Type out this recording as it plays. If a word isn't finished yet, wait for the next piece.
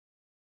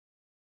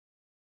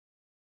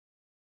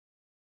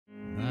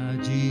My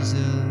Jesus,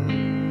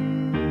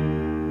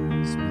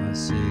 my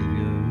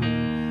Savior,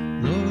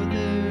 Lord,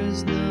 there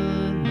is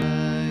none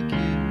like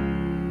you.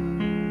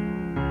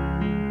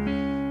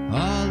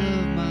 All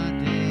of my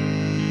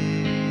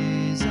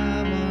days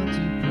I want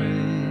to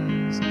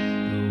praise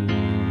the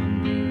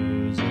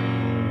wonders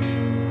of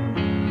your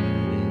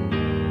mighty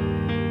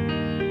love.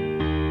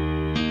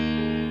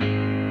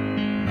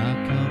 My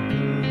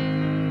comfort,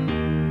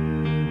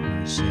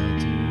 my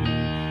shelter,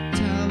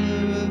 tower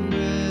of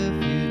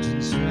refuge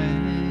and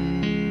strength.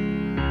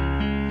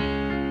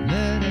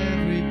 Let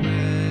every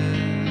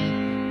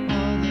breath,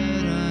 all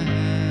that I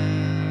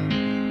am,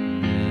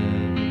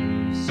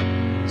 never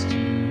cease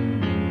to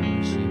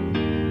worship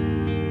you.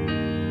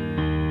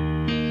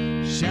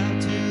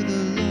 Shout to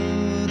the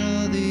Lord,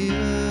 all the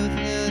earth,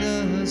 let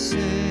us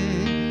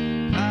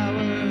sing.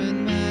 Power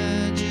and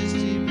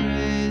majesty,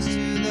 praise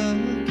to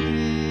the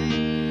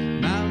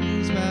King.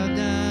 Mountains bow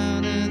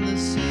down and the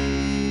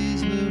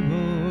seas will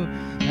roar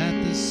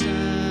at the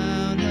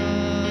sound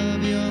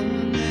of your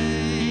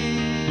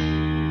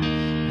name.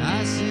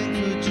 I sing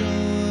for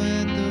joy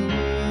at the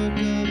work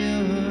of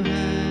your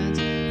hands.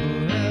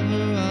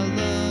 Forever I'll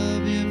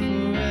love you,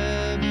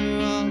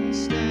 forever I'll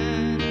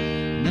stand.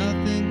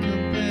 Nothing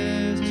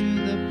compares to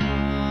the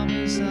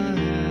promise I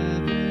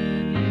have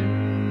in you.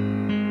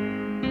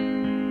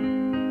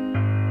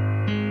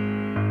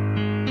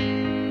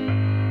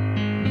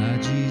 My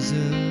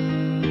Jesus,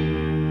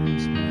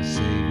 my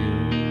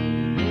Savior,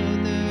 Lord,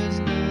 there is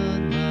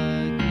none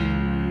like you.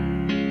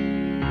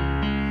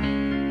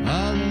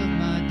 All of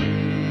my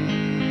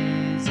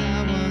days I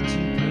want to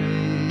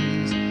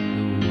praise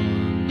the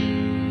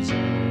wonders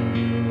of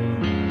your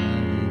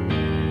mighty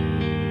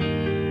love.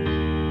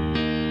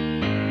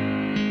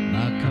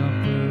 My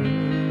comfort,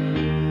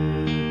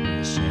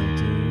 my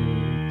shelter,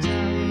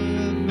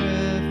 tower of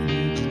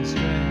refuge and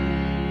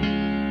strength.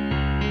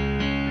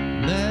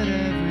 Let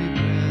every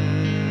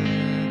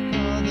breath,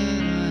 all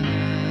that I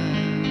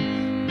have,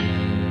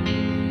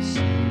 never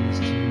cease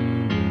to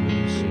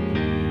worship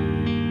you.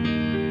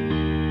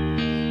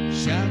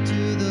 Shout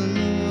to the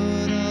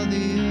Lord, all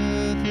the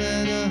earth,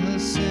 let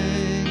us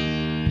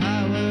sing.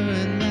 Power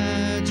and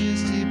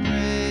majesty,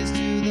 praise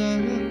to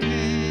the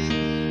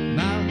King.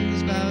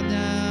 Mountains bow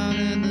down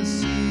and the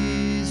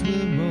seas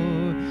will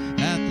roar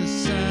at the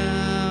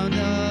sound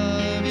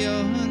of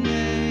your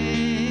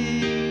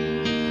name.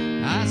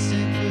 I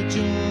sing for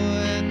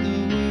joy at the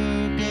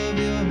work of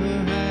your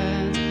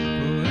hands.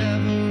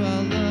 Forever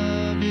I'll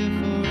love you,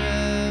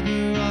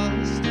 forever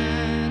I'll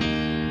stand.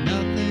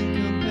 Nothing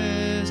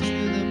compares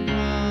to the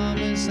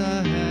promise I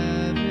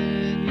have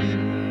in you.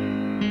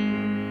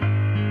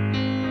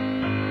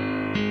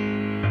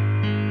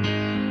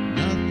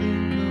 Nothing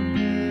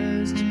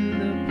compares to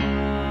the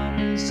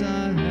promise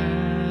I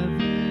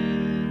have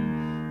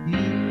in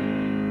you.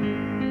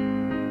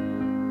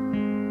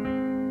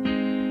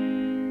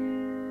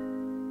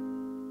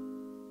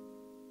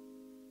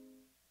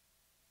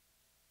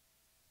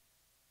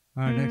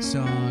 Our next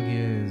song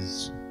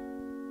is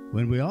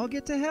When We All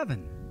Get to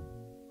Heaven.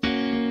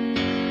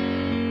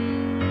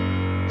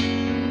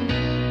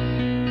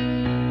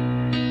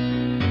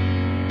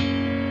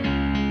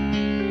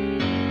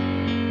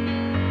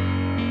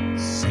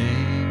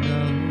 Sing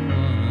the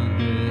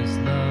wondrous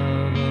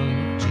love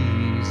of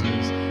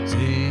Jesus.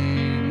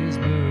 Sing his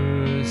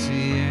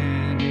mercy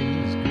and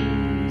his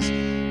grace.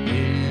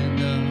 In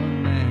the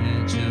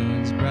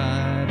mansions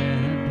bright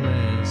and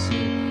blessed,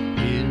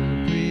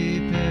 he'll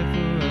prepare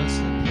for us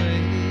a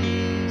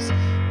place.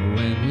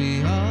 When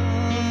we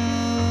all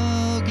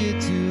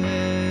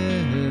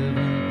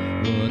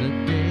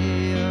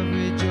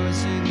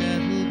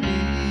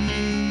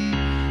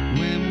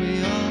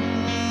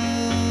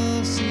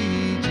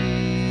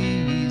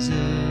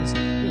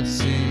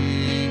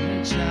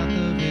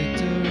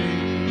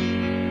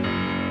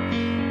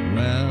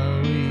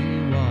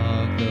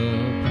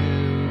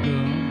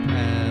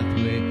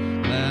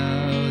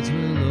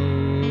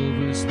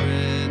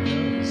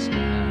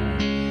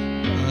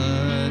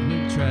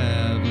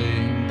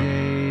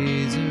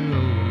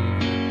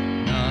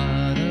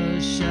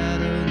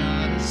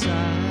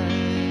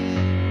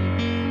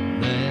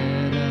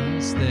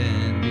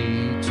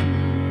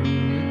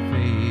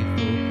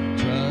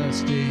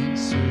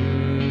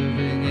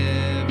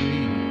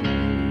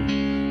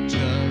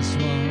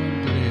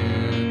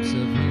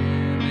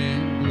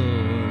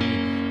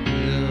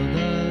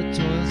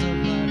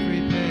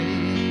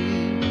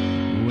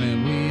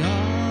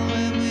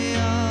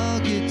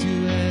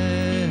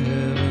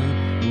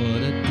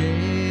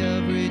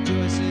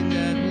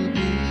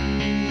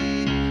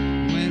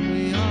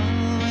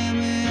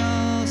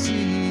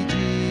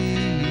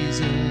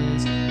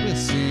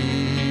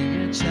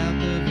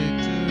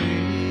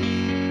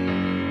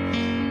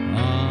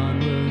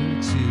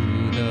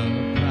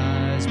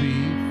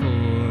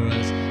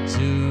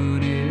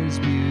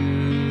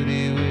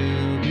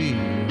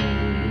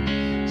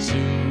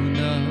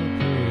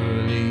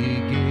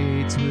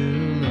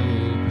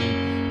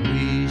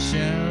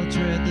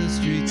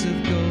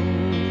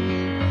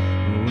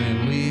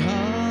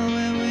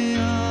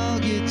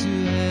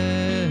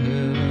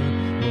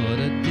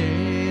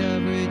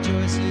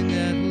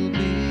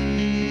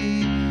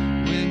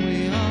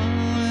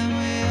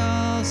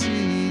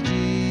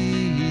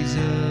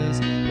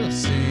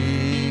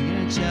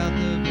and shout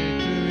the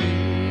victory.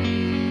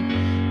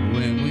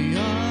 When we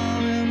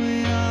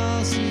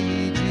all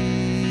see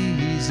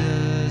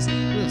Jesus,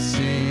 we'll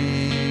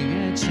sing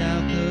and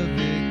shout the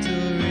victory.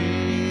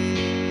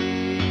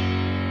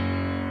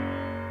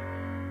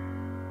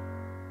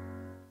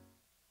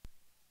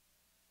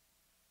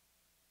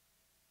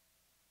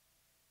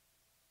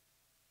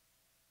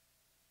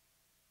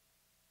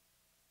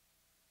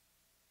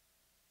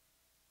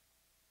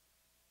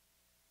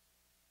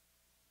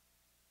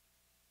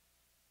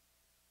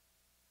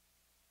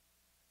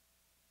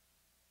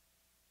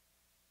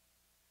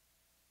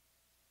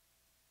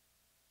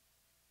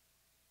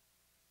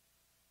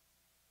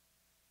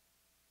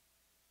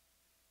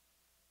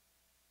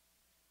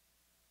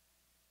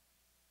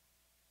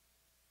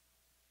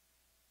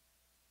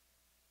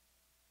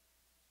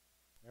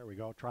 There we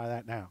go. Try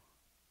that now.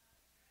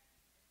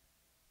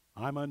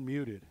 I'm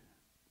unmuted.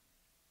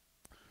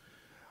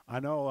 I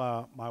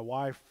know my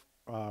wife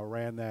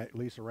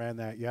Lisa ran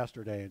that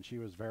yesterday, and she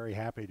was very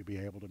happy to be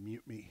able to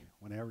mute me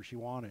whenever she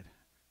wanted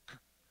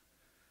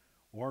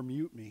or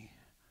mute me.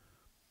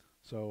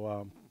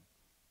 So,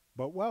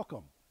 but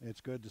welcome.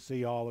 It's good to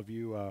see all of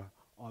you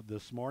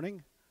this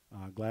morning.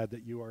 Glad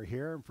that you are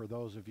here. And for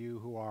those of you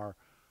who are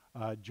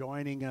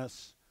joining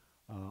us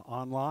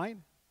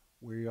online,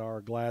 we are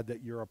glad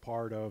that you're a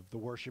part of the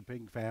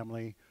worshiping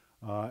family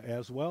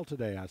as well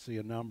today. I see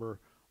a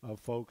number of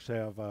folks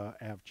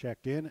have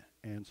checked in,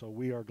 and so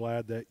we are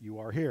glad that you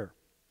are here.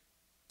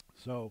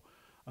 So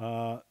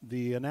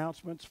the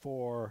announcements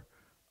for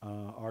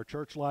our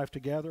church life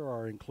together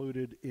are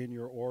included in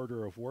your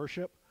order of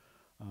worship.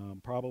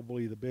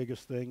 Probably the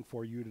biggest thing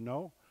for you to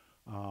know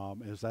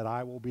is that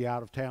I will be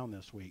out of town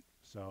this week.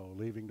 So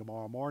leaving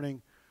tomorrow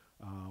morning,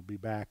 I'll be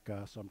back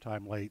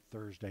sometime late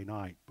Thursday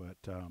night. But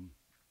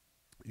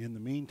in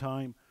the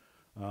meantime,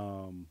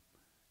 call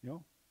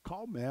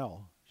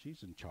Mel.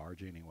 She's in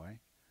charge anyway.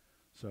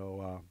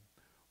 So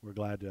we're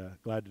glad to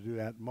do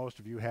that. Most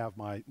of you have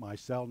my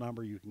cell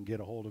number. You can get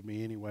a hold of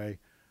me anyway.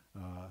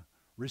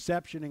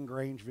 Reception in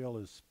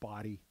Grangeville is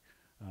spotty,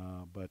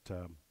 but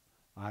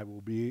I will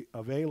be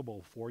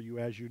available for you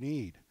as you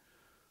need.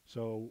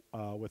 So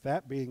with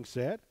that being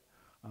said,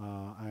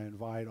 I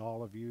invite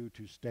all of you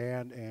to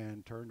stand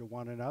and turn to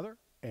one another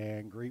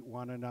and greet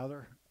one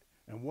another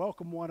and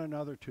welcome one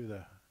another to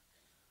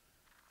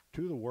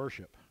the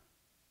worship.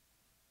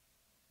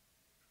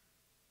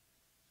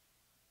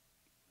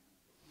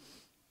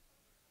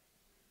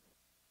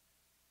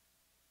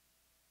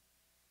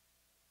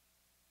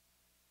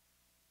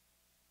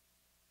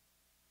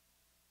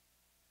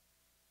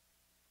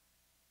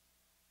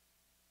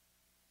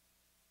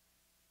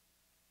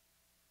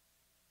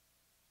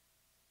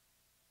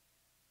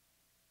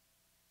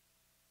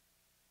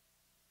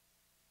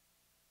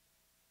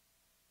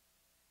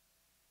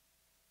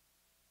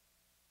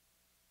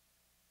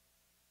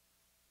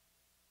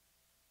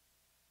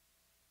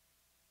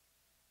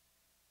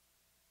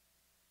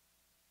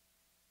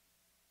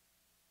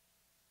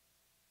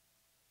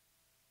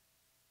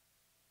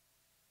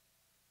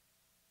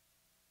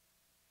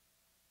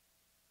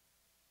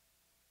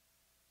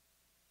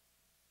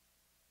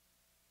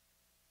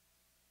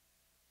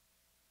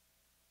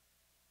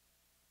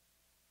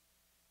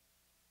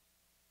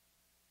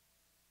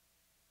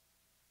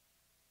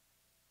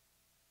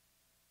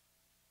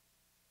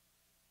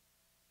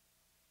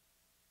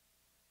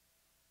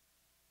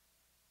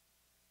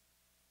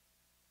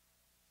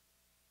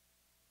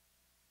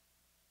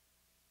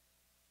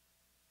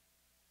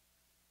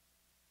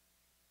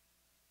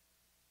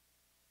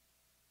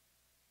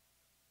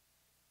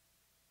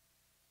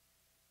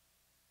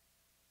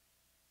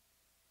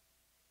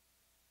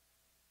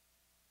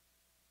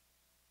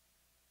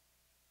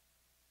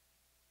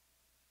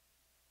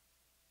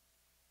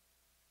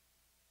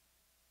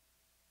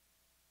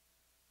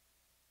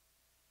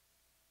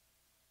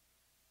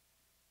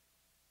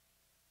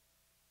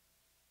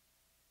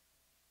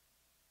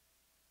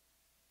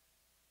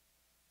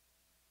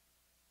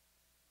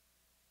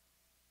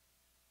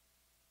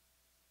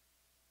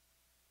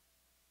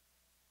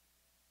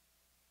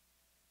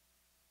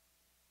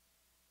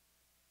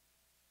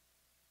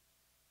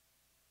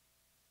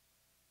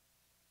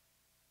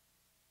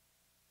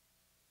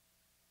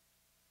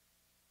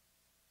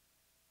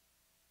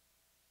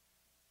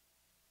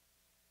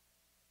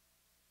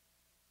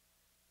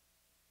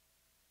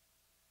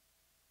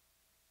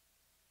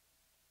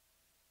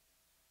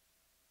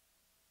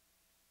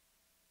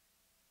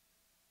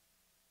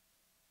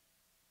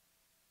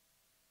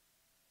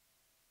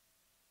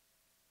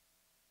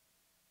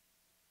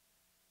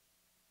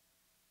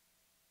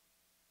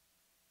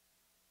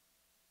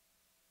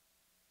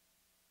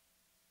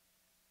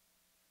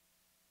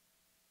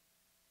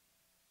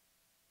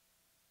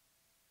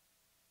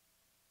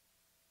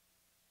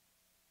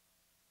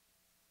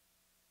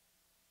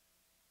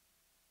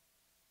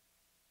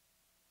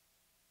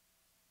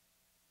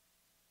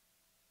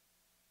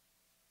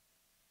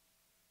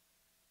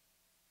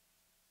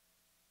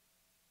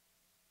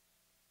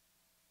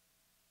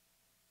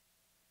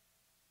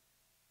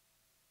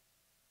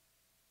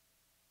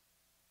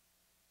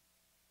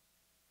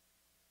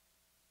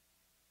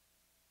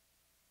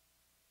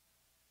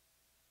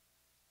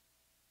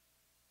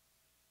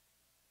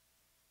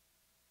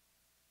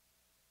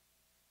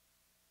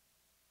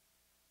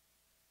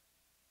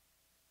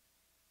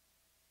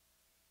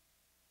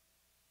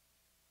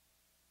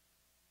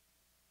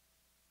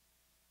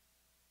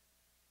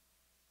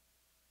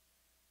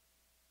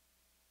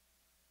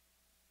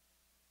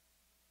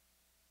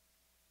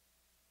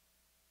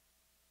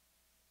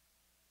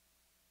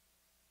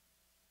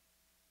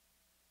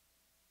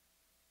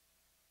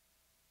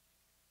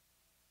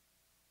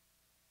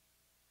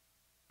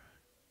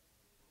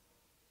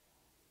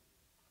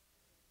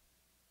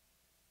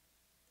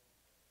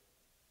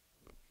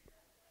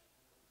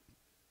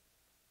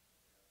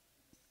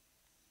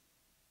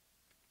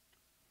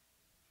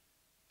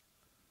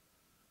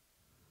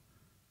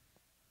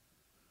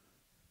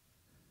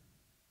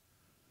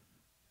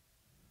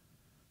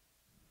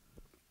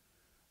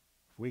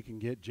 we can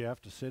get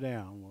Jeff to sit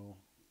down, we'll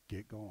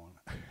get going.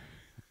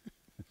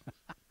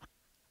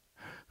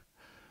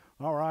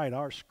 All right,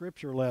 our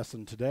scripture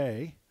lesson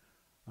today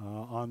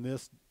on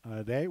this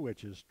day,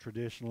 which is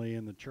traditionally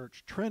in the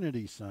church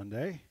Trinity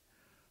Sunday,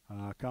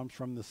 comes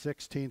from the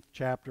 16th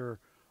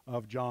chapter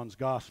of John's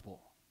Gospel.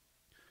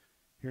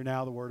 Hear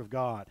now the word of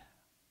God.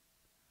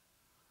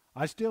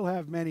 I still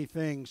have many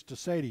things to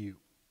say to you,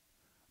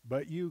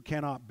 but you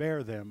cannot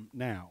bear them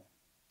now.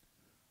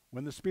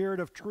 When the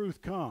Spirit of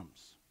truth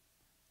comes,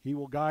 he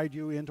will guide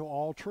you into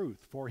all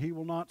truth, for he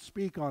will not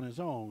speak on his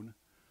own,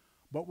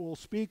 but will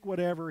speak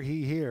whatever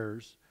he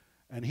hears,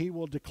 and he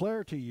will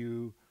declare to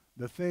you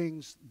the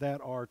things that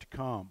are to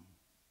come.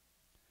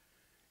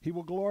 He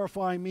will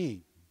glorify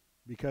me,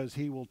 because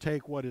he will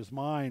take what is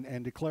mine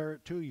and declare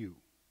it to you.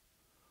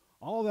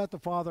 All that the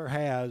Father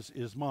has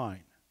is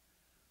mine.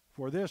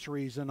 For this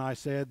reason I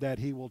said that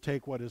he will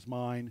take what is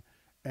mine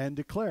and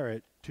declare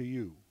it to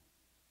you.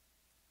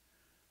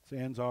 This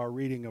ends our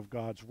reading of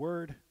God's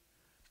Word.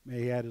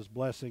 May he add his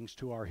blessings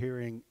to our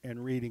hearing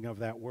and reading of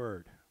that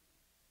Word.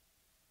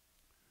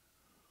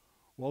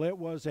 Well, it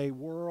was a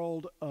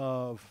world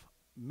of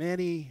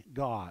many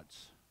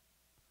gods.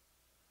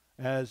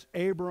 As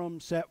Abram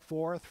set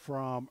forth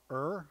from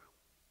Ur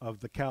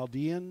of the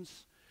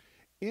Chaldeans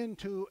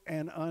into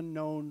an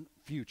unknown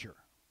future,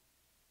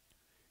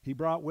 he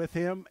brought with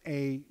him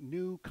a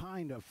new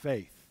kind of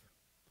faith.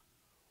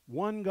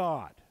 One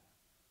God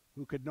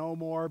who could no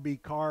more be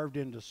carved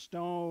into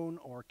stone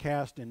or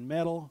cast in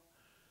metal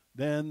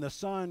than the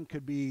sun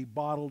could be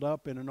bottled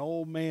up in an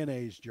old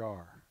mayonnaise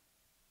jar.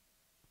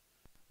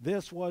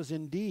 This was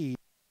indeed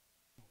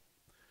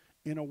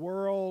in a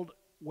world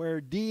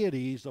where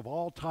deities of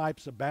all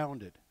types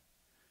abounded,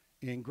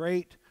 in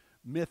great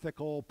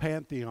mythical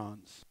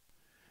pantheons,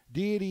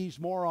 deities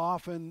more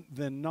often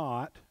than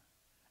not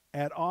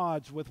at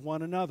odds with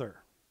one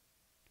another.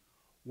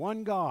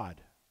 One God,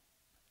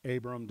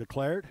 Abram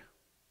declared.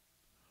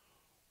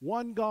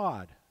 One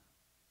God,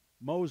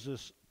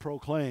 Moses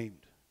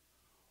proclaimed.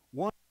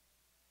 One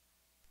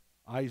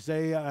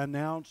Isaiah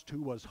announced,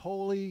 who was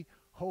holy,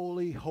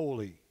 holy,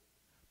 holy,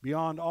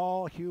 beyond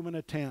all human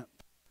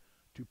attempt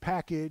to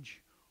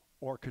package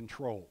or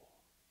control.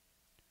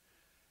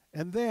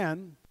 And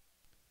then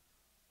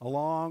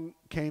along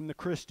came the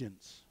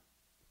Christians.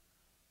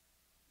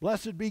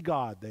 Blessed be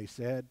God, they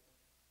said,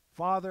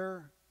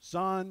 Father,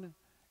 Son,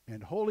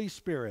 and Holy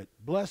Spirit,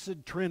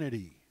 blessed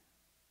Trinity.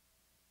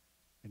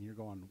 And you're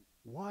going,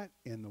 what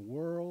in the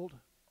world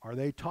are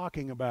they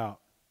talking about?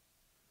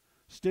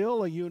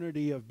 Still a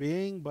unity of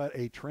being, but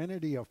a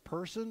trinity of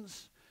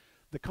persons?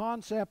 The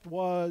concept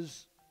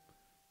was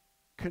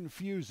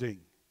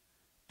confusing,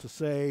 to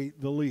say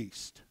the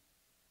least.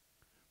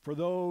 For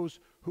those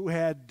who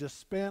had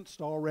dispensed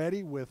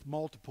already with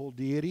multiple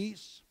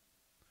deities,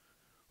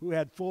 who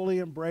had fully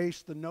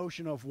embraced the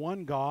notion of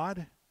one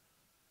God,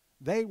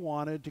 they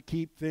wanted to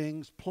keep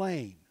things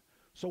plain.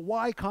 So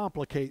why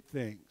complicate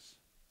things?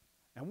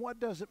 And what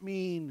does it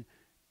mean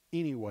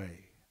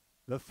anyway,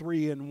 the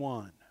three in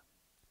one?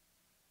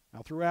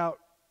 Now, throughout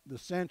the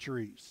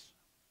centuries,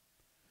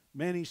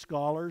 many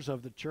scholars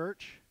of the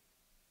church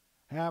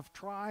have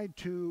tried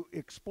to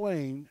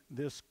explain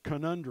this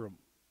conundrum,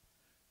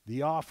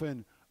 the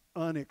often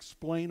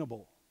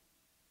unexplainable.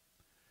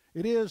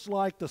 It is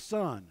like the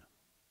sun,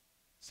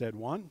 said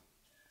one,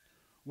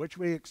 which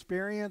we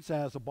experience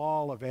as a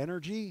ball of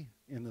energy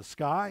in the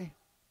sky,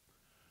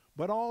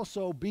 but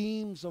also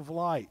beams of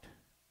light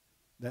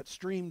that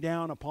stream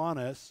down upon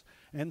us,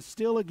 and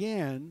still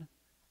again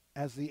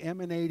as the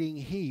emanating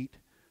heat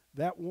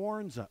that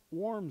warms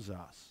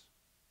us.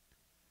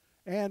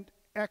 And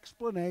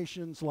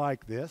explanations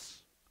like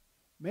this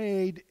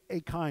made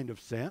a kind of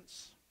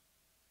sense.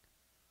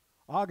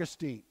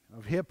 Augustine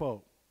of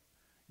Hippo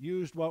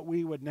used what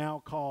we would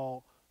now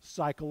call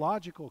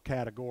psychological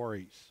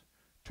categories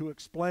to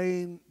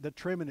explain the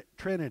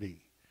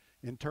Trinity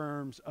in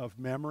terms of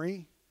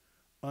memory,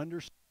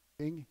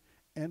 understanding,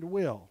 and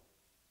will.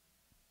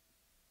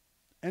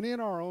 And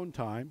in our own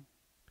time,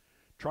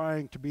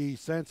 trying to be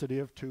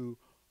sensitive to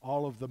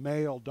all of the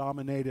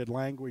male-dominated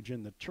language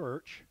in the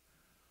church,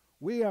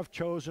 we have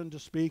chosen to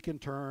speak in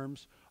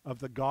terms of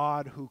the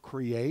God who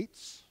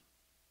creates,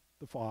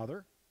 the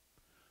Father,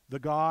 the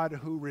God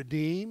who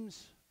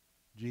redeems,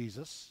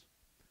 Jesus,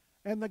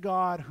 and the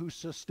God who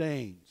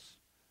sustains,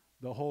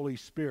 the Holy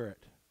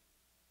Spirit.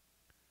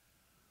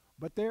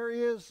 But there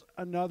is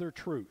another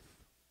truth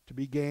to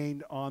be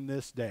gained on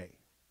this day,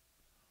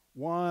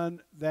 one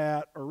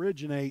that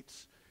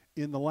originates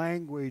in the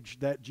language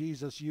that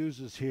Jesus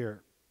uses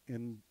here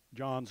in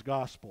John's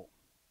Gospel.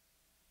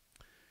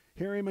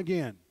 Hear him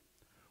again.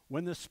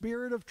 When the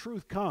Spirit of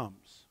truth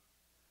comes,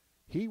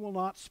 he will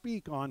not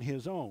speak on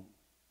his own,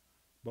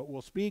 but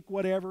will speak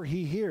whatever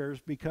he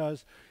hears,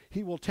 because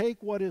he will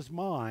take what is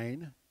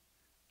mine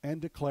and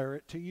declare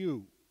it to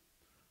you.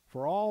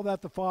 For all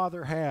that the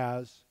Father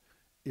has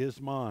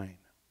is mine.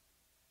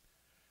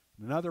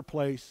 In another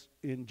place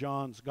in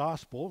John's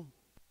Gospel,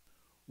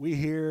 we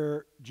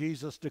hear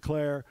Jesus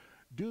declare,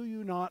 do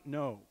you not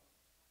know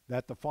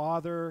that the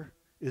Father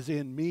is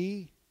in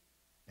me,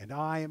 and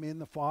I am in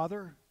the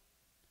Father.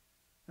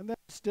 And then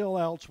still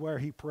elsewhere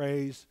he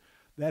prays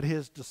that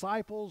his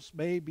disciples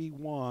may be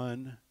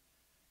one,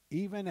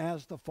 even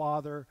as the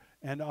Father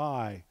and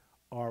I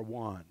are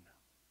one.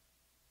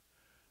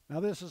 Now,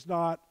 this is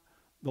not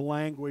the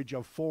language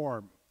of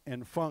form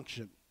and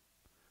function.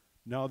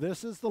 No,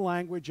 this is the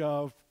language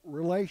of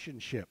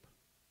relationship,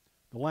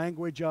 the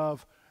language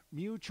of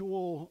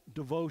mutual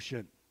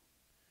devotion.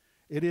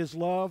 It is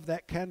love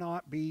that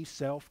cannot be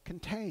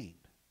self-contained.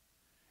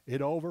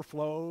 It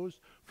overflows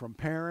from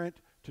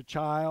parent to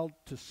child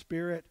to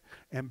spirit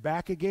and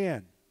back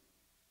again.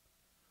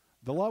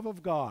 The love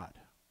of God,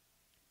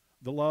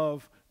 the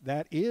love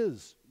that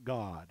is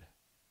God,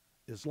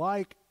 is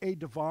like a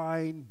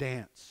divine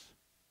dance,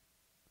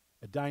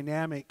 a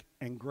dynamic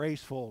and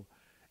graceful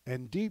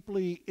and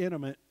deeply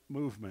intimate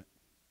movement.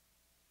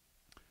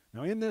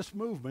 Now, in this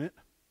movement,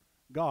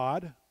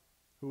 God,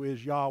 who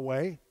is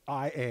Yahweh,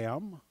 I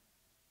am,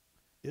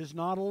 is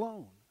not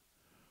alone.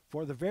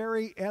 For the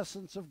very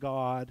essence of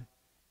God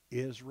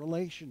is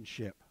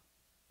relationship.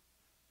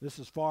 This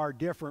is far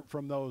different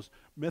from those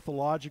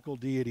mythological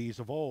deities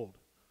of old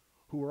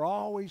who were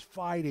always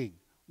fighting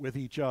with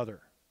each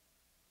other,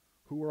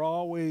 who were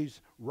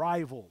always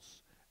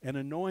rivals and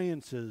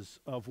annoyances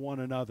of one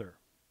another.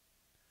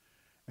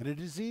 And it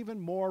is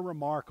even more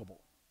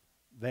remarkable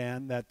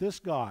than that this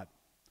God,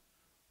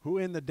 who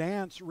in the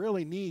dance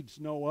really needs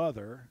no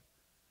other,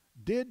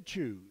 did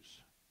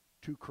choose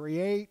to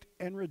create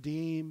and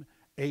redeem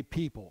a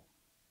people.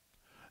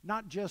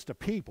 Not just a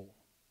people,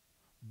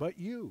 but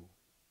you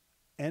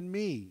and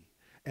me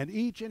and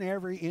each and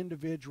every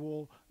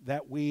individual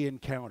that we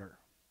encounter,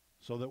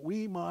 so that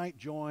we might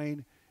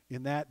join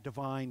in that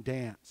divine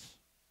dance.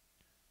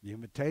 The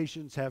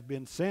invitations have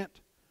been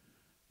sent.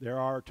 There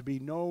are to be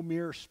no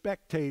mere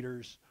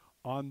spectators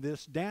on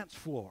this dance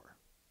floor.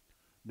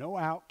 No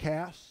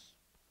outcasts,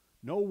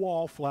 no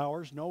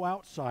wallflowers, no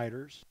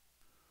outsiders.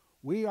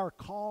 We are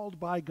called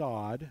by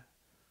God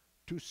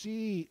to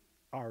see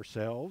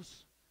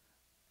ourselves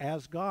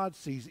as God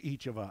sees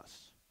each of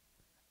us,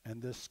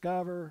 and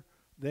discover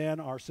then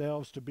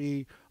ourselves to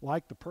be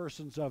like the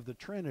persons of the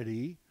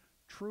Trinity,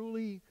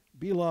 truly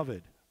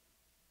beloved.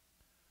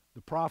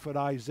 The prophet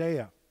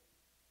Isaiah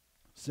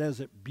says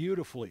it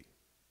beautifully.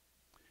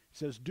 He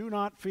says, "Do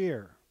not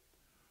fear,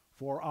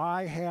 for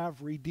I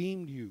have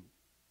redeemed you.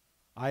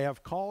 I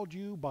have called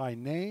you by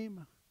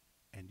name,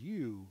 and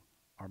you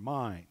are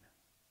mine."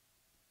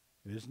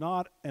 It is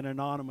not an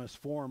anonymous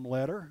form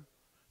letter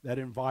that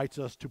invites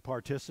us to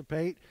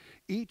participate.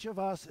 Each of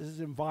us is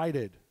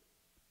invited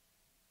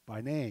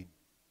by name.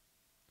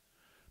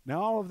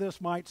 Now, all of this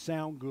might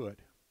sound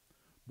good,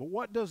 but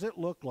what does it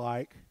look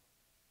like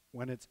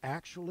when it's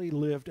actually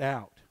lived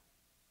out?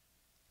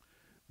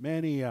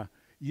 Many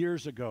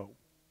years ago,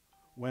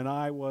 when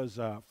I was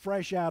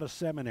fresh out of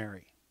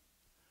seminary,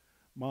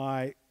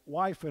 my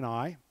wife and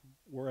I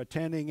were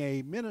attending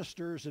a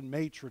ministers and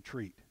mates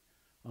retreat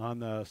on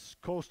the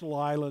coastal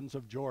islands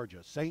of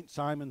Georgia, St.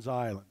 Simon's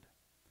Island.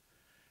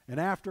 And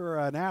after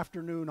an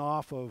afternoon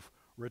off of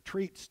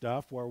retreat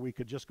stuff where we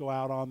could just go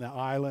out on the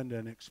island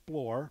and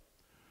explore,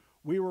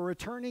 we were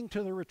returning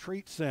to the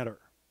retreat center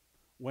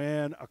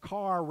when a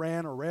car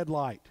ran a red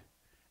light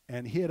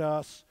and hit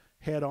us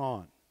head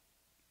on.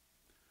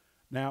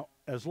 Now,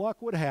 as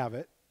luck would have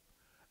it,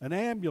 an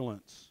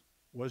ambulance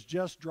was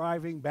just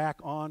driving back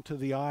onto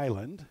the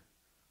island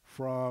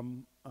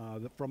from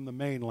the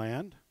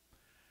mainland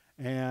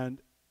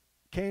and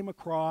came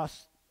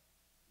across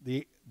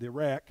the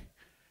wreck,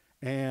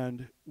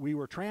 and we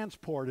were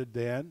transported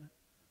then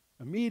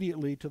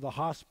immediately to the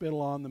hospital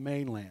on the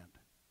mainland.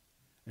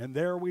 And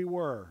there we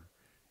were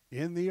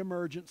in the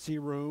emergency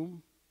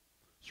room,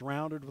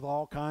 surrounded with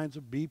all kinds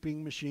of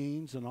beeping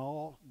machines and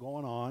all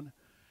going on.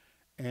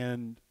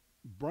 And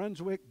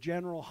Brunswick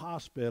General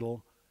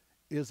Hospital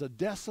is a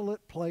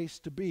desolate place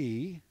to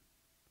be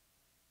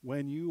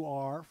when you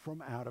are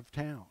from out of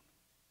town.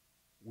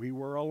 We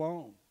were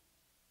alone.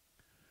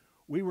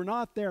 We were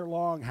not there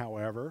long,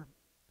 however,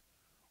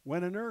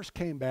 when a nurse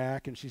came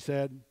back and she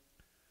said,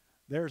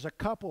 "There's a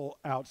couple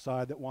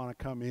outside that want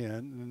to come in,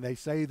 and they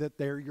say that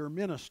they're your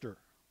minister."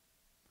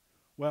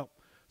 Well,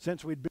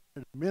 since we'd been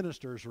at a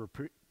minister's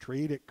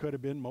retreat, it could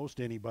have been most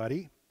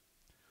anybody.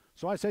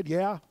 So I said,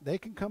 "Yeah, they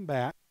can come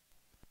back."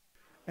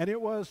 And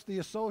it was the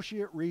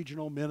Associate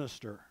Regional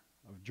Minister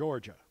of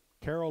Georgia,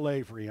 Carol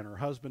Avery, and her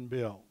husband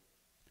Bill.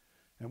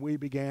 And we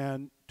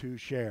began to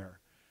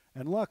share.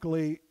 And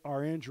luckily,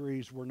 our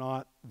injuries were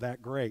not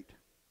that great.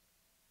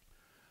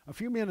 A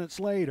few minutes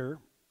later,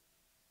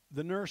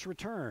 the nurse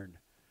returned,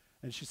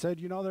 and she said,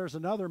 "There's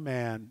another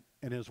man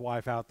and his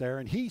wife out there,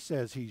 and he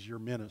says he's your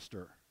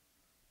minister."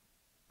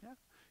 Yeah,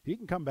 he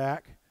can come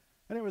back.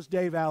 And it was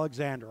Dave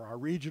Alexander, our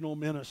regional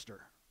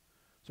minister.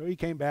 So he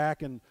came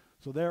back, and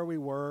so there we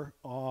were,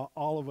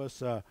 all of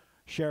us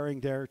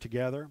sharing there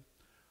together.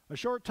 A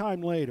short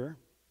time later,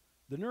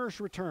 the nurse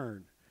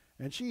returned,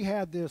 and she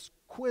had this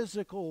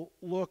quizzical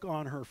look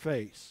on her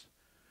face.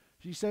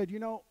 She said,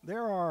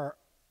 "There are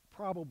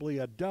probably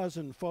a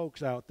dozen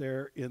folks out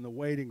there in the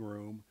waiting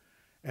room,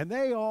 and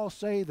they all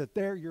say that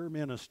they're your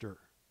minister.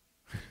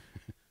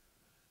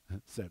 I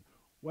said,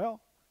 well,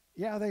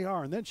 yeah, they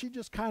are. And then she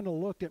just kind of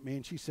looked at me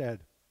and she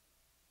said,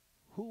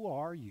 who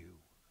are you?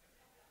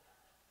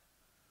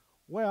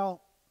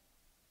 Well,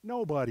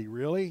 nobody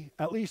really,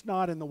 at least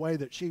not in the way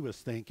that she was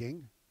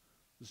thinking.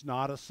 Was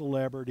not a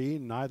celebrity,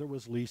 and neither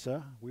was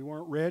Lisa. We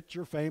weren't rich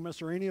or famous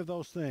or any of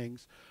those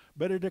things.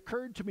 But it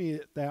occurred to me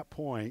at that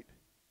point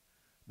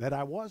that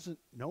I wasn't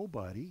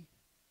nobody.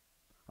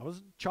 I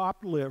wasn't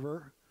chopped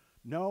liver.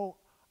 No,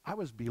 I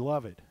was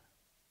beloved.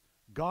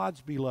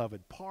 God's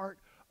beloved, part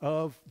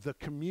of the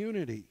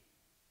community,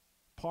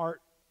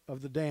 part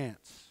of the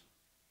dance.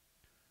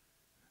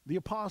 The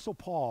Apostle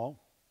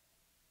Paul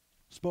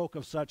spoke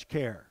of such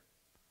care,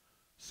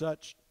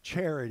 such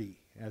charity,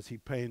 as he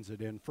pains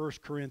it in 1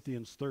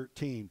 Corinthians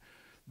 13.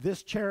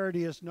 This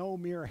charity is no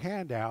mere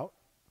handout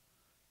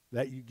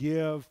that you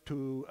give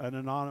to an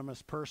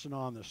anonymous person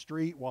on the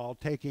street while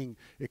taking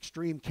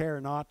extreme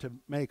care not to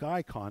make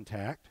eye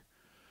contact.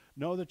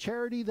 No, the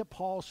charity that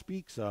Paul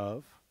speaks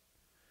of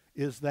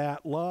is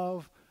that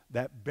love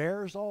that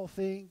bears all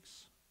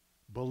things,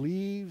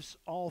 believes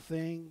all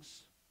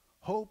things,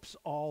 hopes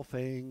all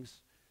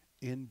things,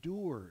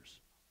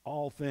 endures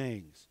all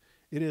things.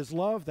 It is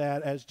love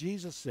that, as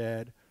Jesus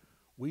said,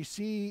 we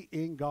see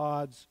in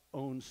God's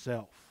own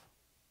self.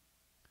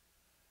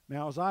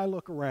 Now, as I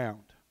look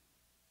around,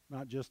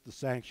 not just the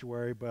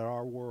sanctuary, but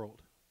our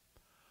world,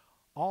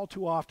 all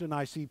too often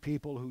I see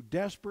people who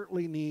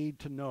desperately need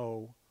to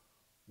know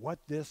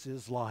what this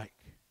is like,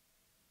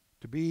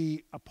 to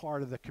be a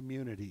part of the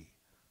community,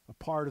 a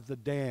part of the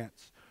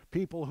dance,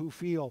 people who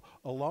feel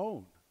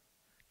alone,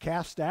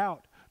 cast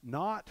out,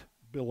 not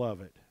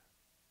beloved.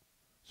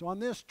 So on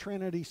this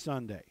Trinity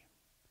Sunday,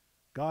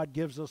 God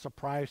gives us a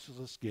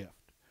priceless gift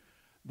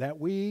that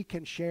we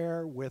can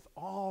share with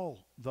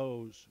all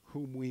those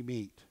whom we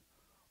meet,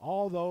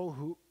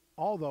 although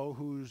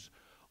whose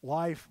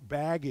life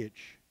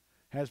baggage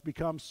has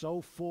become so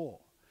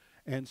full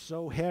and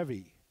so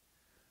heavy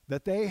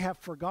that they have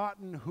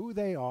forgotten who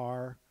they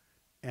are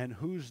and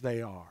whose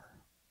they are.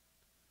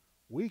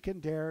 We can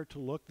dare to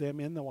look them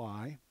in the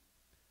eye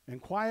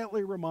and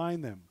quietly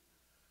remind them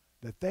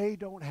that they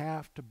don't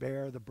have to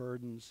bear the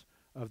burdens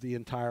of the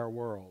entire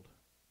world.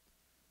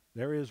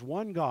 There is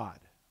one God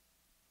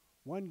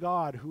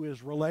who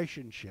is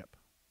relationship,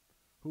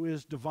 who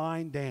is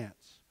divine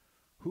dance,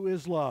 who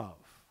is love.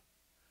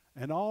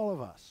 And all of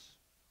us,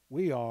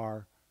 we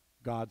are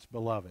God's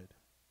beloved.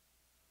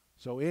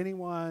 So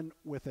anyone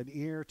with an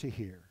ear to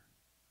hear,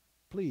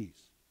 please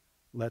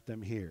let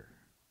them hear.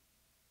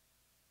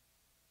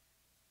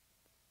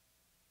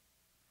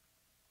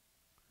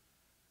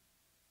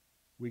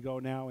 We go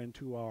now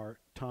into our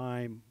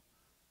time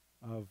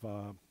of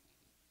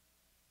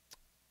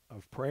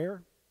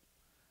prayer.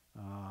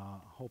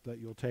 Hope that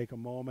you'll take a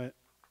moment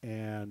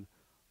and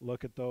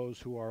look at those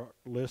who are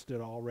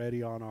listed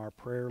already on our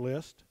prayer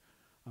list.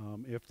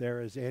 If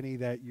there is any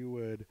that you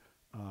would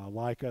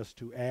like us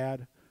to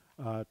add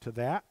to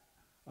that,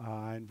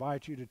 I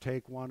invite you to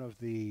take one of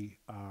the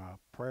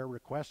prayer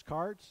request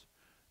cards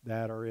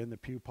that are in the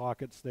pew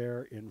pockets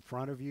there in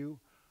front of you.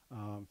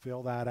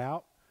 Fill that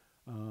out.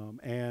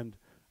 And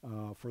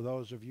for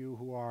those of you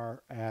who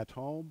are at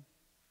home,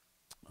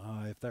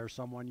 if there's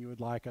someone you would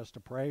like us to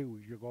pray,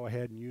 you go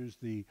ahead and use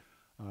the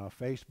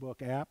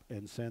Facebook app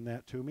and send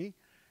that to me,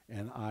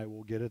 and I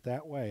will get it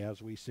that way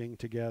as we sing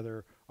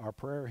together our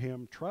prayer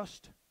hymn,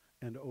 Trust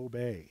and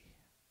Obey.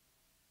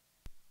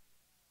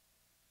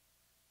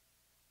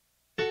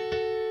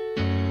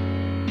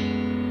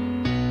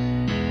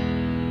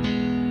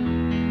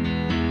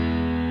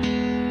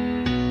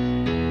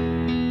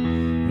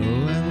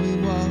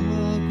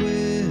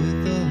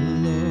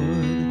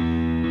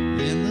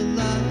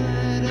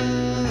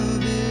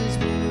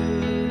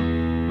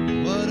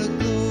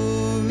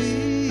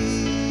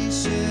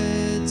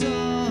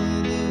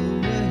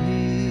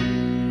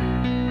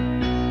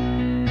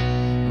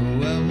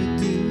 What we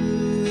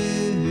do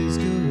is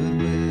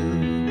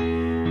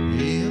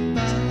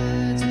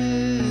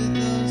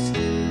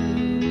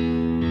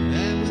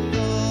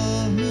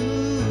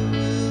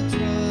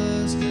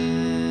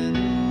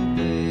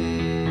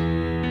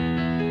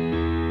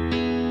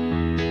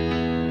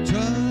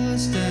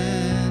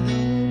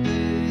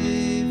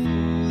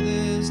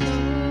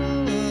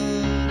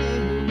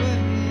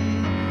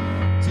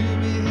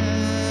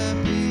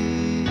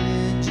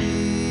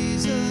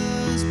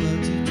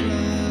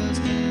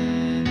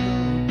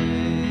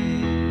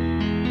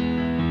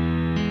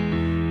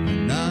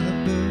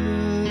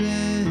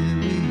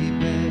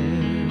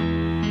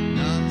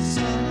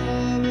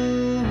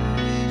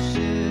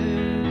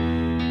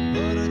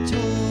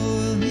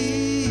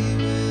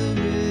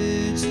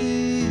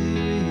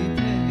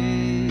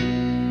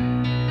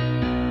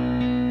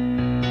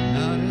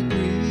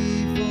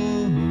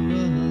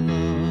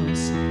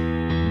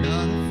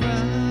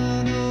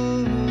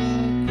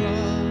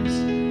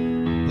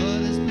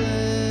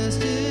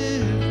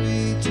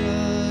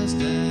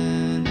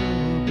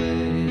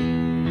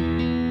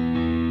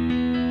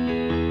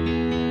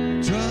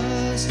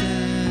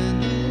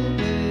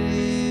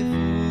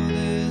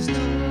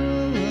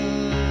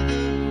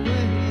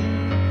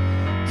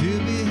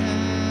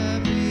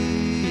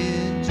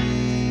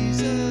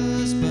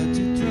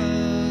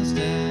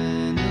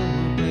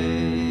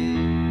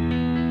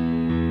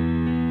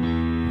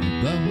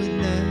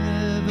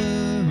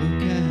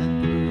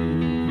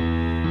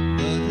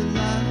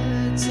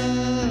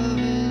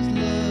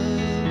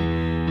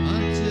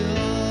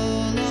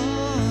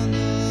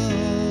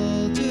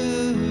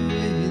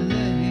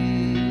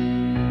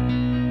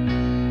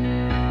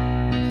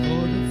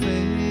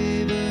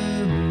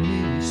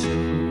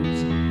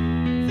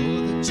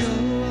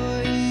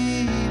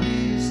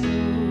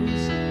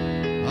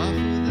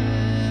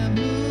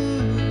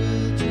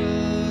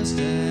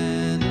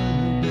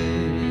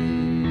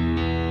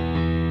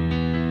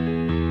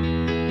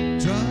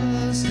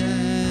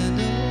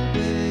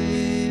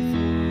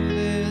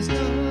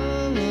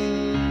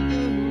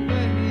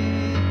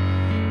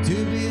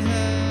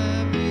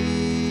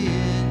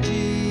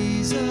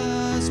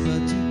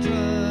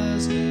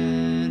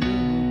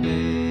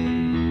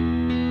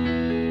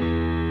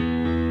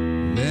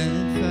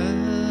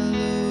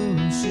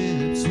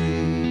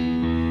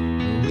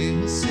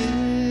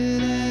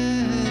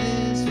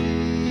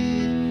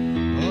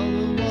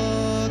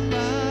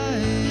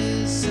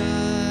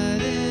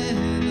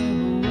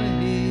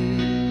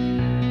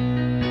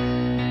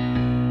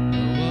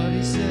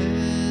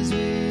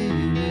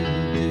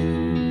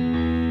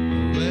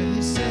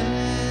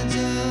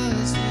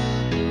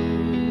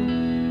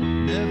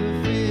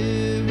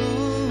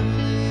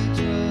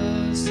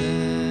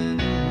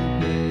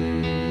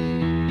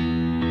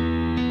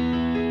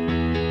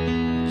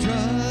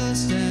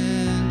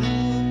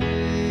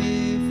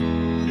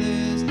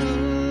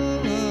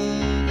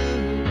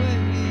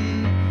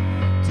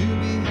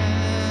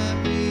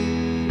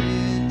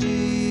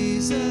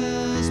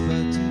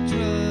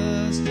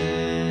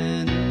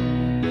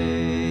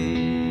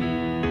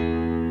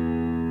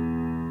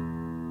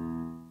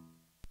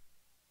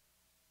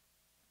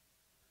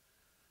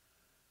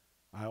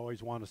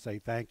always want to say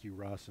thank you,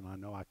 Russ, and I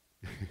know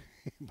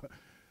but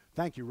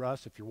thank you,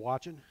 Russ, if you're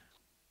watching.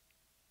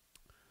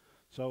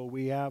 So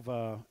we have,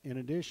 in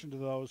addition to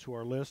those who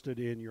are listed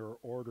in your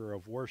order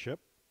of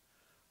worship,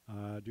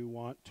 I do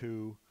want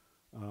to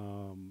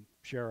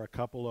share a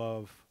couple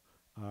of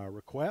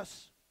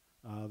requests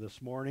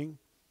this morning.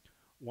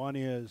 One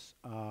is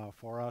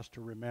for us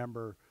to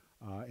remember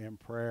in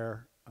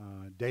prayer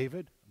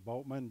David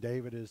Boatman.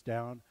 David is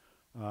down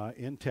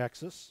in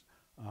Texas,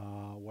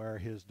 where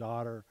his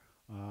daughter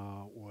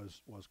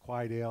was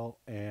quite ill,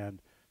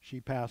 and she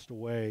passed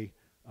away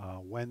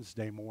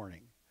Wednesday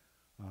morning.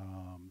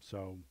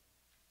 So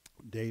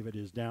David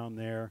is down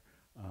there.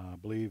 I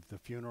believe the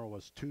funeral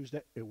was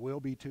Tuesday. It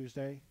will be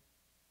Tuesday,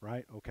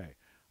 right? Okay.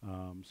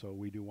 So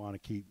we do want to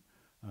keep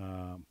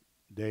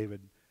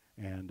David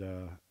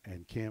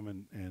and Kim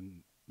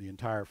and the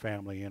entire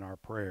family in our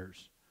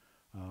prayers.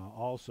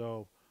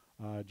 Also,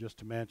 just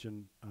to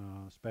mention,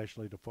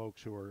 especially to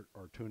folks who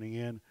are tuning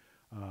in,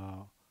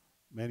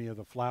 many of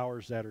the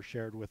flowers that are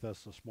shared with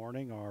us this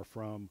morning are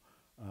from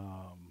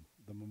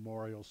the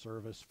memorial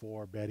service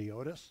for Betty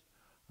Otis,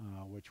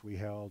 which we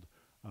held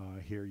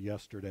here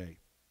yesterday.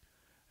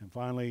 And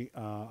finally,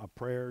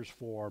 prayers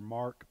for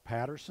Mark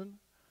Patterson,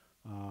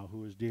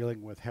 who is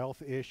dealing with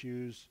health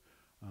issues.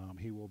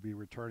 He will be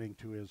returning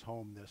to his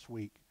home this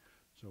week,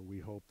 so we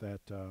hope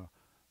that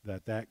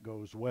that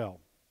goes well.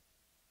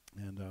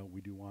 And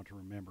we do want to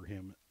remember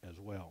him as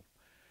well.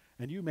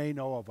 And you may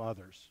know of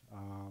others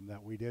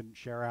that we didn't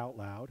share out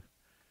loud,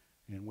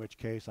 in which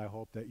case I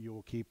hope that you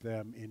will keep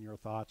them in your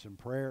thoughts and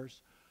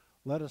prayers.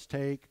 Let us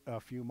take a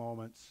few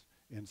moments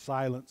in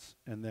silence,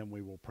 and then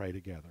we will pray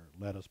together.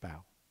 Let us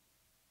bow.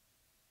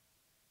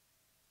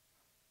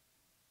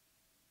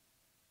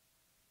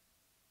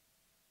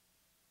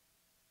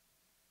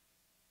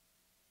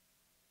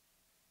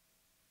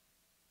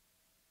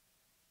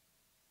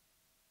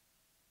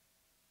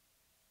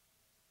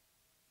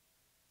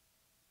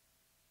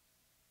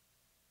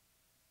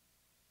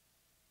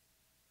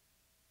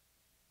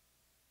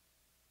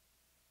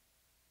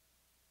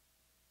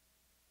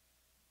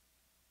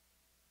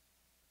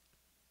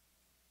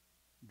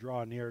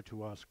 Draw near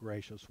to us,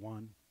 gracious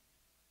one,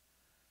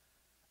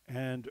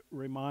 and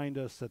remind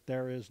us that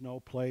there is no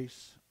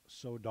place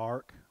so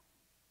dark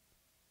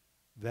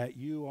that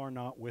you are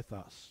not with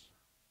us.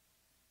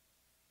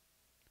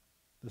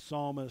 The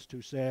psalmist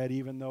who said,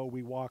 even though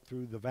we walk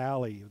through the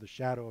valley of the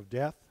shadow of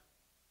death,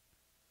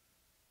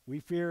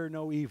 we fear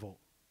no evil,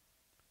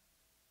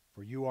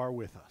 for you are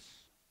with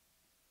us.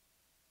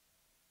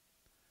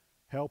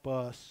 Help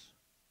us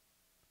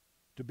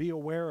to be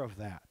aware of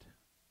that,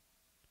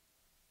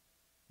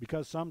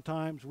 because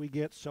sometimes we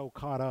get so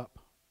caught up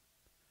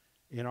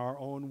in our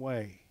own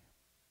way,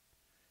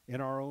 in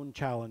our own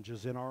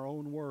challenges, in our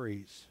own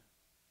worries.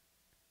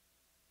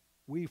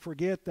 We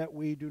forget that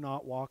we do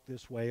not walk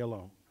this way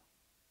alone.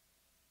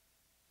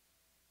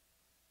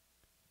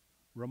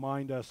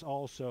 Remind us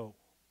also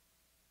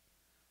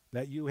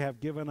that you have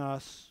given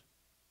us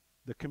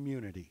the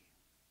community.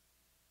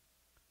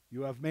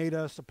 You have made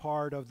us a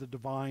part of the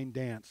divine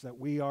dance, that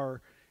we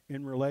are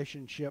in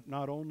relationship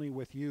not only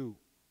with you,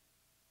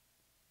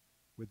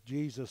 with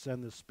Jesus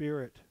and the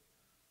Spirit,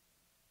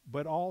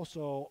 but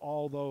also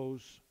all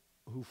those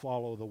who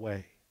follow the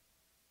way.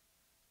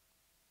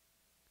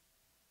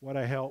 What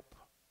a help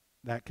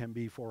that can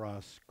be for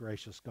us,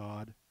 gracious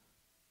God,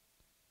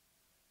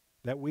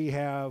 that we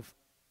have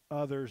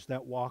others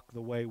that walk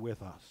the way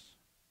with us.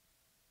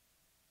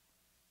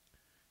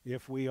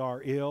 If we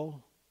are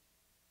ill,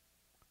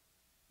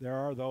 there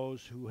are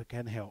those who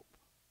can help.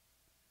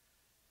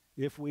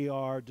 If we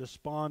are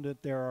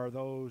despondent, there are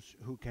those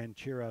who can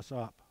cheer us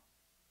up.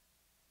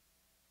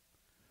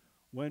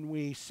 When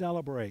we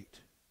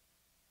celebrate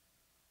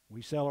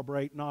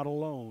not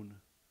alone,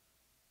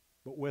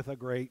 but with a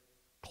great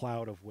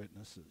cloud of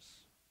witnesses.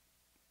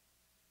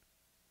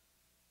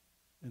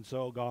 And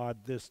so,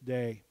 God, this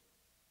day,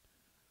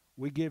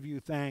 we give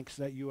you thanks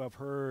that you have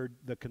heard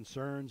the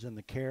concerns and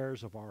the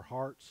cares of our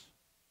hearts,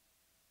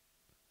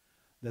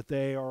 that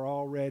they are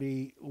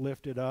already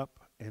lifted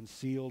up and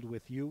sealed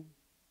with you.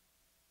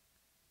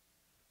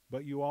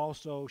 But you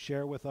also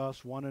share with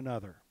us one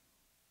another,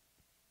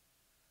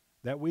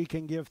 that we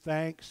can give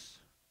thanks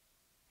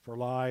for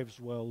lives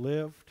well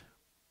lived.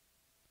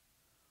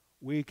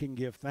 We can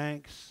give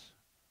thanks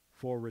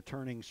for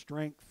returning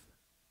strength.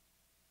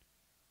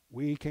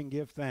 We can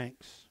give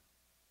thanks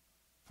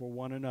for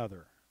one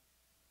another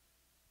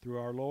through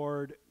our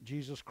Lord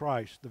Jesus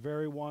Christ, the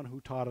very one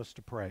who taught us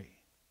to pray.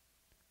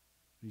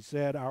 He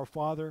said, Our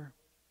Father,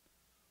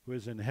 who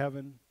is in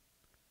heaven,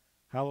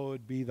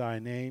 hallowed be thy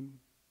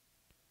name.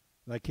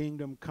 Thy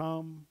kingdom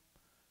come,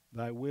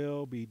 thy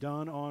will be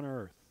done on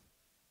earth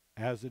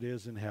as it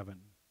is in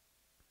heaven.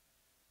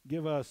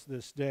 Give us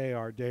this day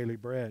our daily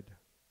bread,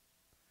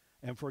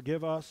 and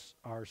forgive us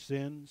our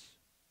sins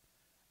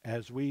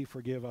as we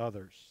forgive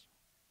others.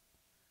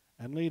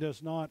 And lead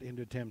us not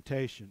into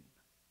temptation,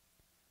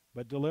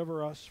 but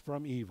deliver us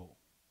from evil.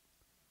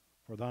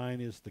 For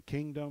thine is the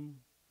kingdom,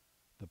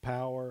 the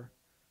power,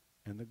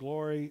 and the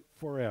glory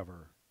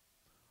forever.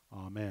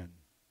 Amen.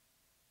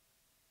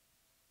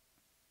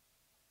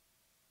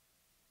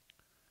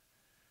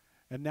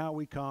 And now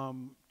we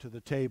come to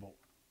the table,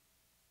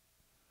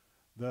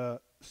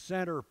 the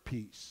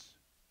centerpiece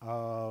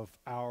of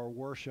our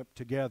worship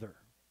together.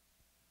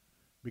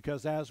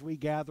 Because as we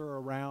gather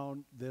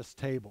around this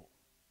table,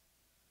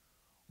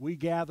 we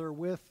gather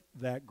with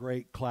that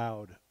great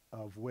cloud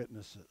of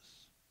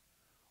witnesses.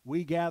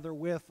 We gather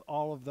with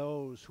all of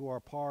those who are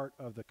part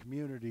of the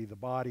community, the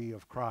body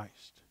of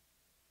Christ,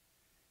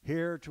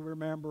 here to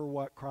remember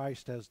what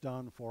Christ has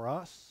done for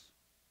us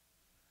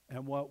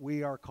and what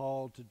we are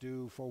called to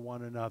do for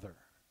one another.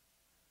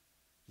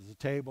 It is a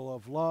table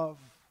of love.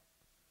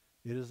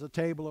 It is a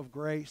table of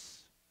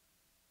grace.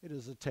 It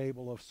is a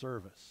table of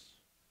service.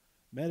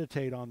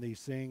 Meditate on these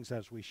things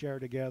as we share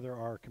together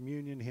our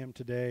communion hymn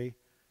today,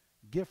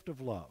 Gift of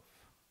Love.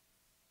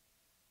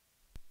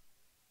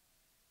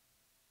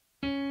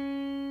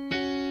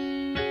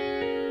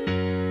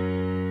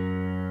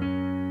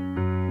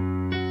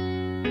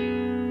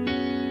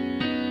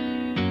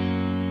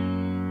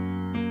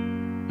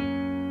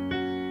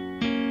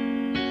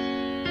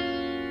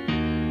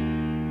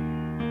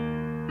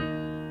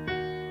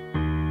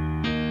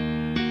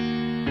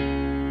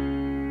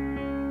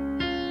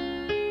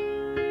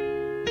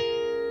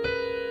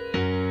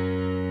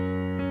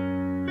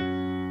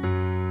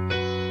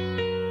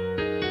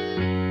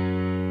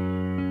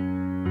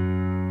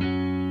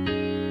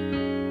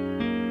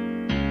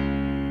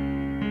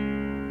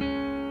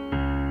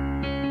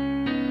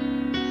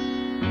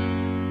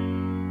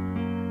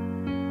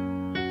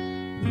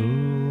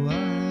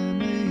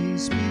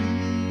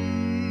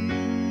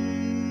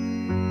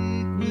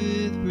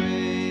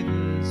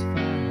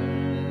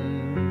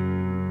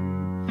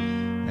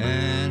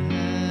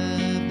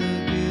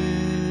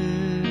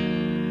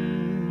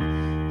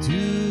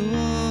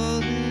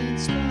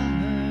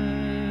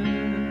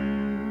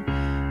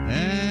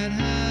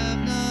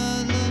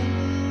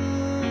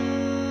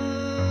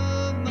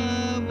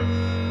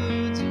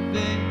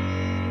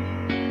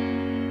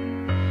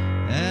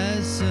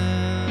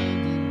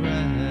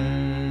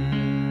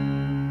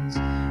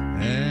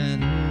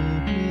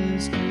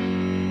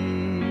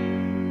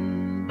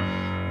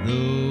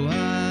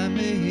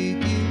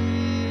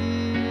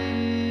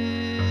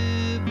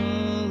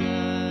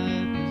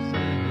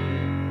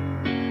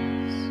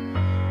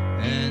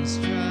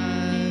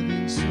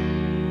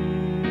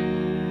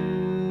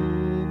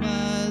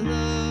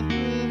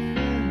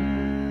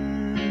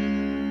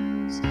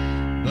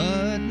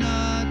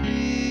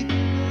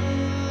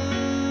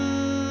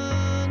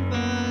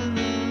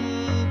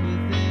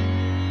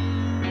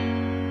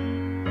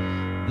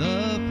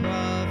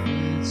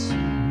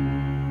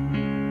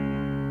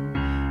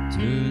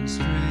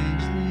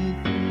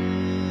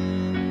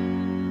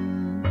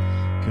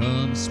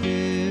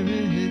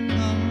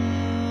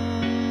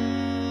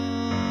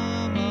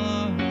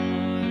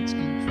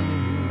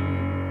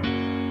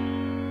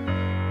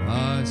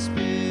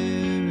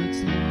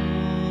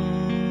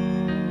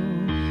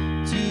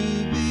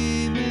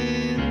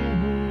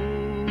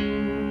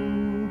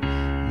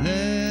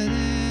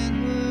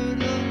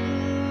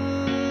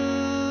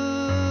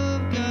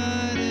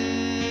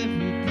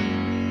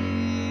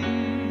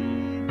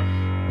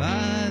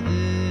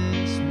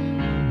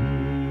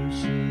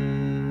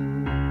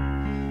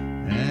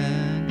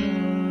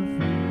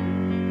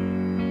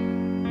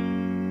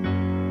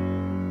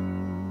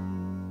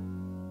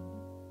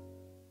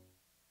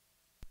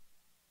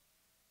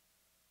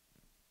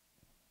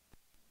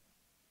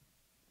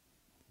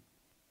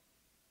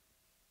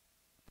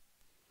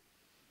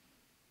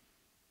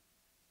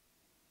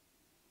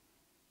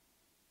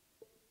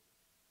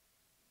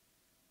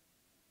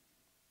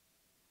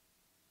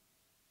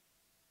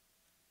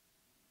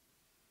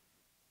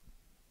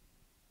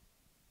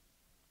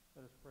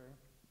 Let us pray.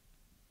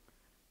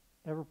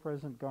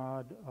 Ever-present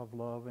God of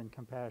love and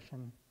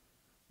compassion,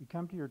 we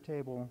come to your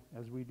table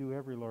as we do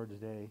every Lord's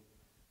Day,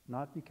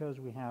 not because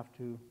we have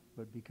to,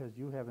 but because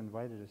you have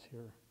invited us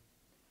here.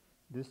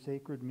 This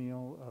sacred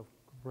meal of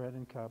bread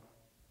and cup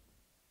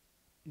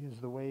is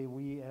the way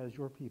we as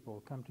your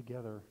people come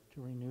together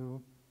to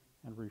renew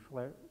and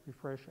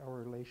refresh our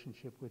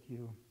relationship with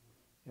you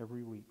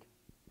every week.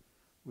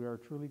 We are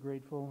truly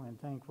grateful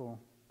and thankful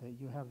that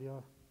we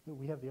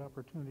have the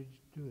opportunity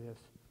to do this.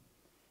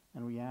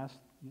 And we ask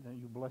that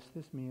you bless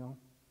this meal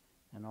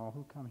and all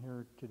who come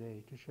here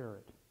today to share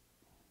it.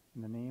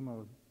 In the name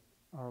of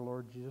our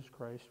Lord Jesus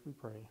Christ, we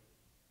pray.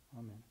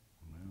 Amen.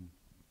 Amen.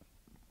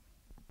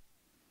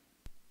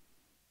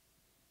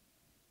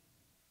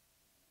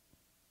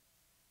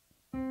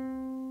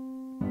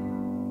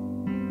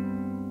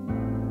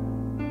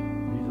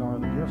 These are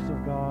the gifts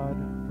of God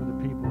for the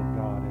people of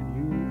God, and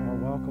you are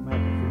welcome at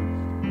the feast.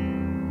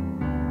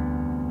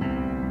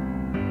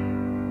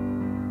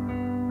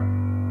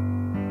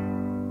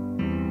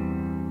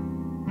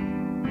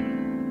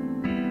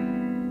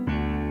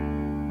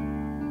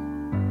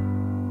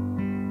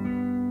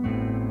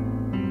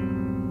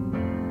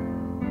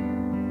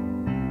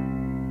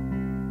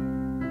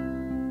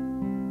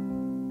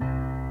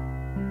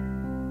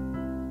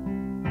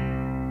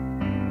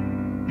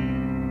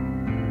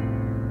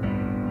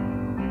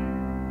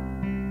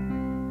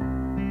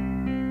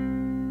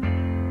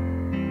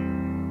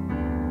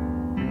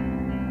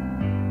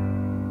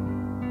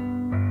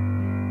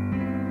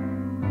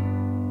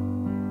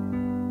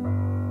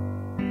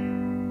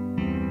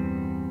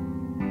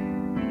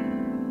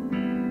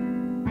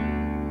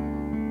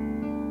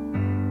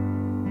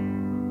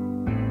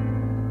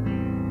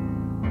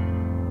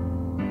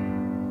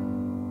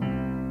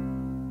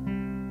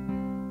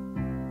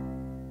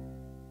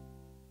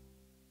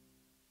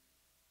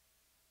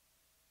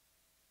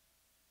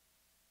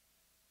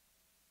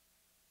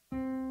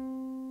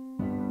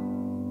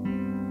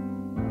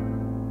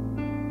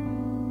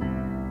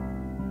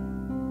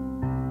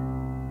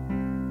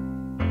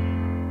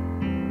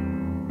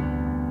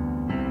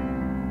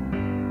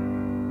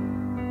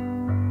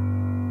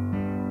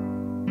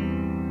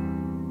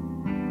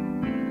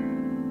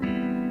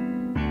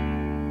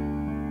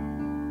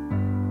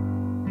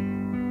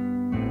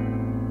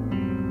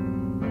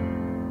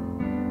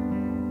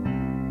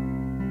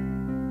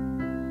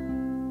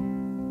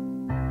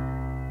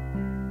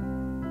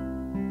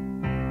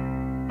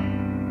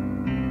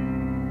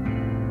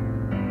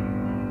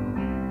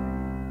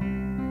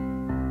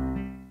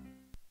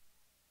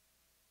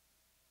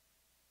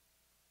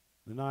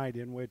 night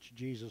in which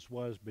Jesus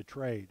was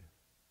betrayed.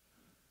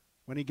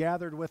 When he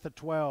gathered with the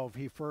 12,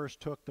 he first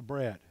took the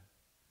bread.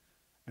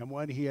 And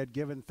when he had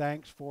given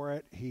thanks for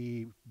it,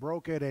 he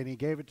broke it and he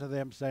gave it to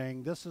them,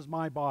 saying, "This is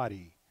my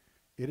body.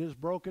 It is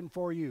broken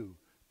for you.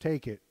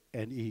 Take it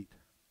and eat."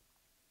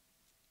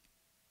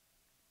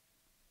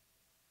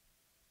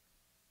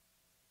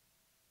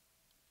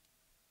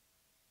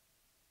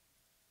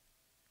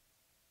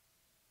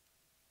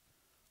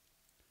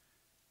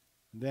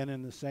 Then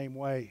in the same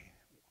way,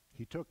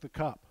 he took the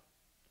cup,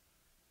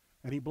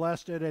 and he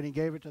blessed it, and he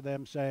gave it to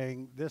them,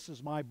 saying, "This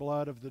is my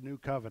blood of the new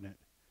covenant.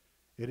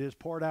 It is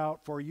poured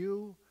out for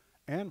you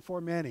and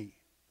for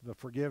many, the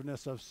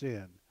forgiveness of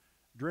sin.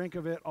 Drink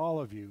of it, all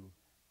of you,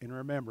 in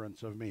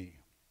remembrance of me."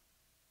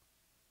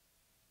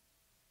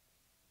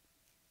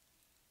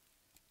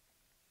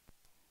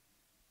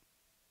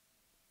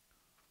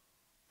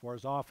 For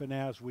as often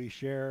as we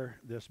share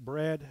this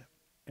bread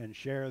and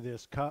share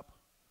this cup,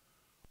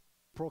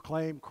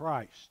 proclaim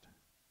Christ,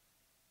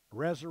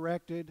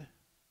 resurrected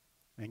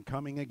and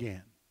coming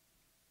again.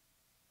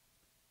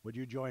 Would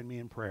you join me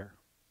in prayer?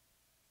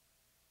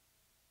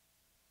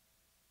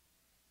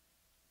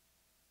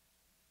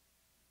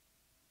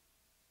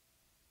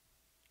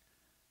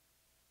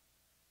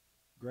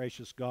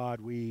 Gracious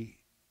God, we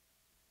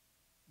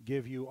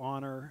give you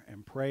honor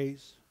and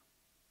praise.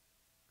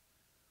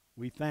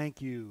 We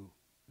thank you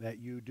that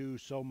you do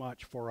so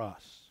much for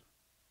us,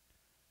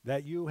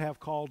 that you have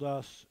called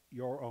us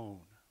your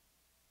own.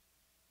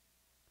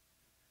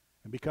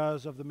 And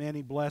because of the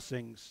many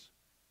blessings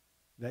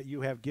that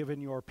you have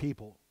given your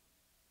people,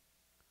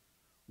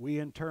 we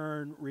in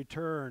turn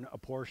return a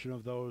portion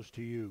of those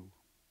to you.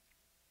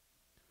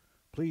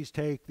 Please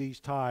take these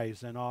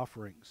tithes and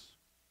offerings,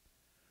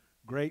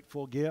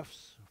 grateful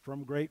gifts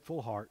from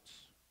grateful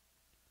hearts.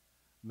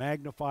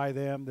 Magnify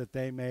them that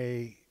they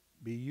may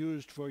be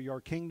used for your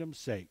kingdom's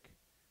sake.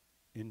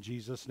 In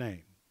Jesus'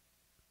 name,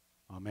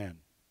 amen.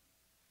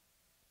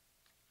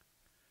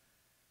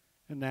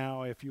 And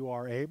now, if you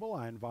are able,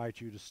 I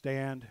invite you to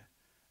stand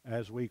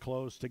as we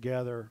close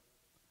together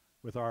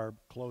with our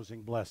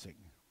closing blessing.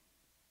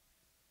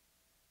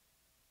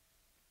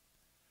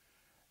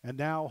 And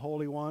now,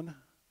 Holy One,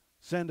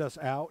 send us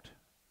out.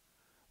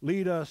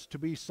 Lead us to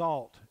be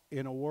salt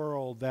in a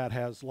world that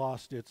has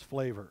lost its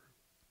flavor.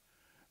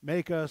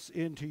 Make us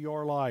into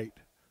your light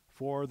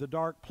for the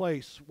dark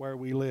place where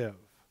we live.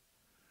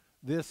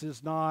 This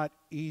is not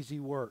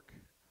easy work,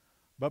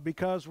 but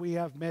because we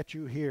have met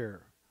you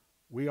here,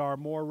 we are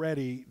more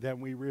ready than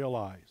we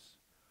realize.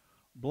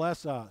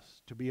 Bless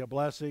us to be a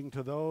blessing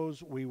to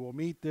those we will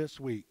meet this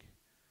week.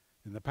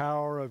 In the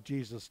power of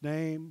Jesus'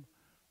 name,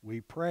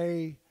 we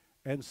pray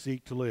and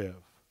seek to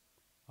live.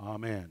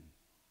 Amen.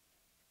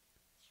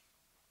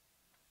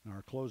 And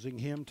our closing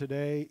hymn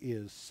today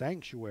is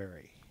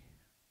Sanctuary.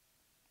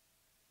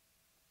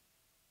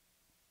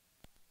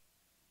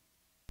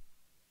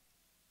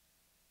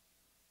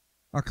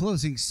 Our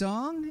closing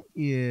song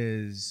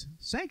is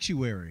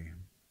Sanctuary.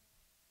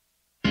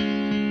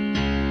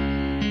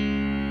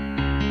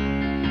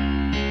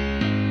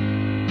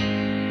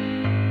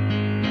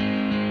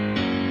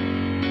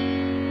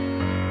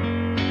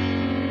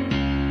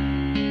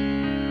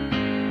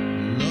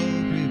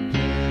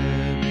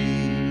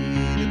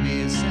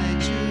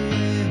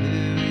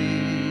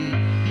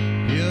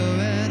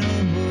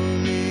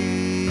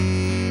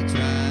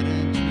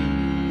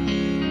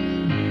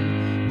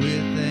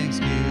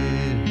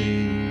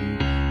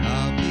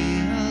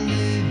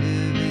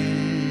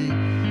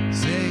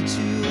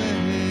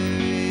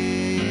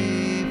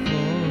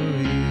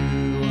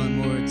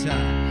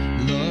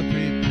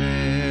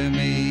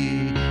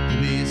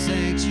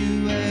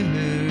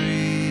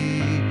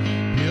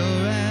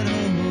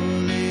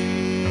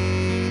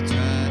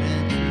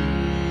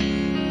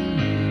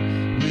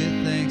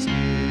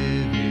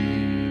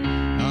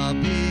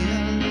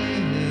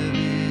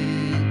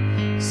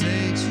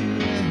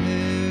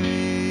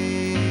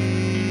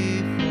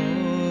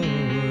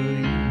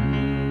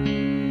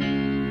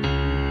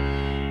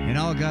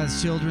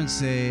 God's children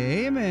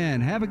say amen.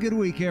 Have a good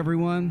week,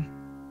 everyone.